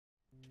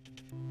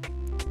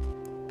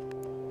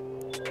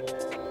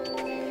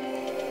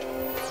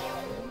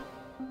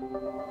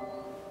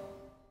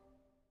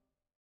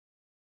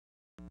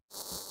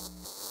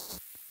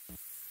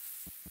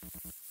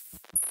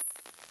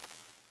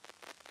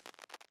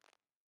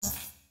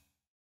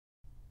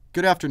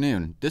Good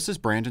afternoon. This is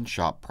Brandon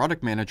Shop,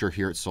 Product Manager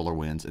here at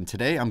SolarWinds, and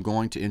today I'm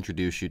going to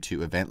introduce you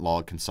to Event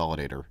Log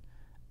Consolidator.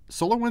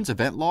 SolarWinds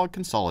Event Log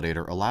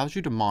Consolidator allows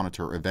you to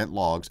monitor event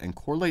logs and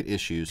correlate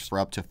issues for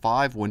up to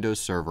 5 Windows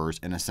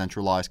servers in a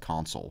centralized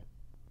console.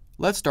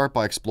 Let's start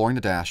by exploring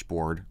the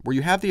dashboard, where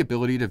you have the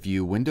ability to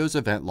view Windows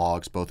event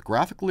logs both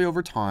graphically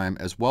over time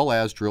as well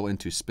as drill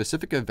into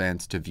specific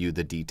events to view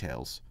the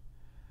details.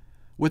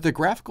 With the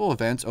Graphical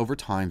Events Over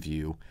Time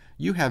view,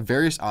 you have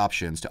various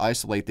options to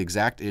isolate the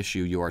exact issue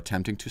you are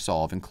attempting to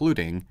solve,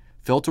 including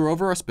filter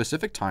over a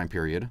specific time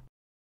period,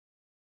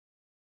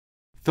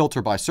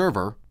 filter by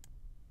server,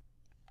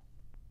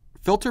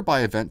 filter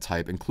by event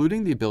type,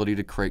 including the ability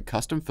to create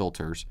custom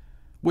filters,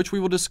 which we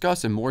will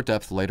discuss in more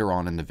depth later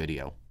on in the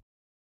video.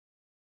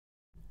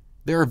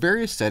 There are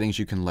various settings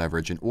you can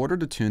leverage in order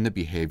to tune the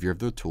behavior of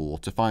the tool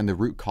to find the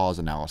root cause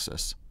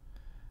analysis.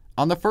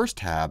 On the first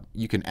tab,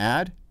 you can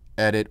add,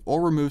 edit,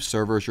 or remove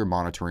servers you're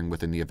monitoring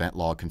within the Event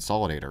Log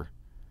Consolidator.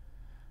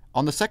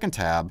 On the second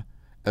tab,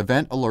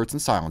 Event Alerts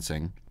and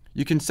Silencing,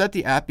 you can set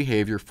the app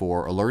behavior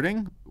for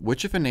alerting,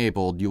 which if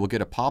enabled you will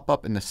get a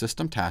pop-up in the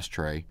system task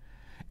tray,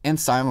 and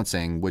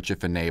silencing, which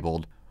if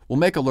enabled will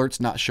make alerts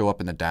not show up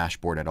in the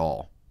dashboard at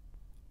all.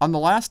 On the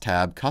last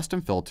tab,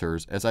 Custom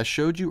Filters, as I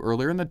showed you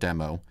earlier in the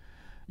demo,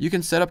 you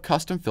can set up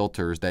custom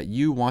filters that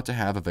you want to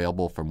have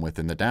available from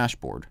within the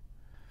dashboard.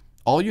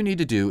 All you need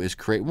to do is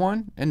create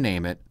one and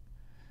name it.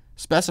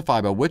 Specify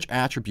by which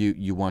attribute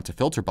you want to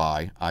filter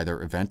by,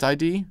 either event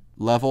ID,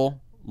 level,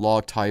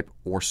 log type,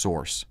 or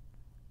source.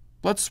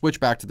 Let's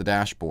switch back to the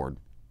dashboard.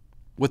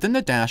 Within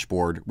the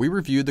dashboard, we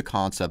reviewed the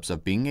concepts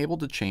of being able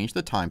to change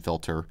the time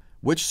filter,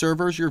 which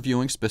servers you're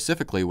viewing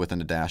specifically within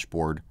the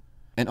dashboard,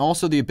 and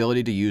also the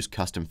ability to use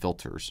custom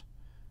filters.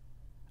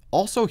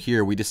 Also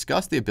here, we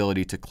discussed the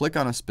ability to click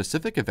on a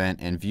specific event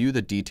and view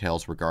the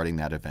details regarding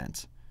that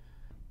event.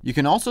 You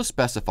can also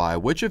specify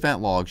which event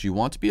logs you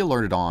want to be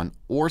alerted on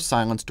or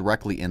silence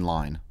directly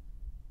inline.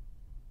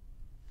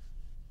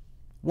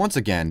 Once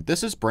again,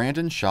 this is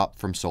Brandon Shop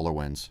from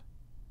SolarWinds.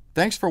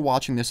 Thanks for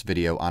watching this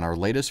video on our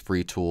latest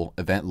free tool,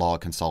 Event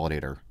Log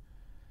Consolidator.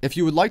 If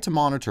you would like to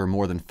monitor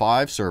more than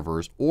 5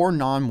 servers or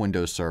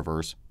non-Windows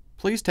servers,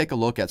 please take a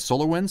look at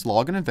SolarWinds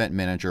Log and Event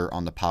Manager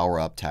on the Power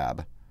Up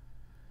tab.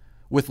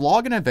 With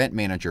Log and Event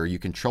Manager, you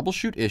can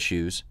troubleshoot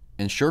issues,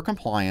 ensure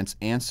compliance,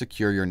 and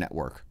secure your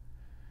network.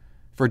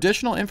 For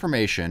additional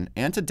information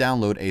and to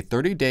download a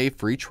 30-day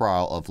free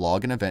trial of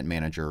Log and Event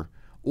Manager,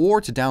 or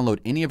to download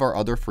any of our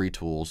other free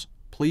tools,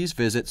 please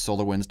visit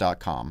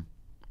solarwinds.com.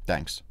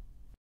 Thanks.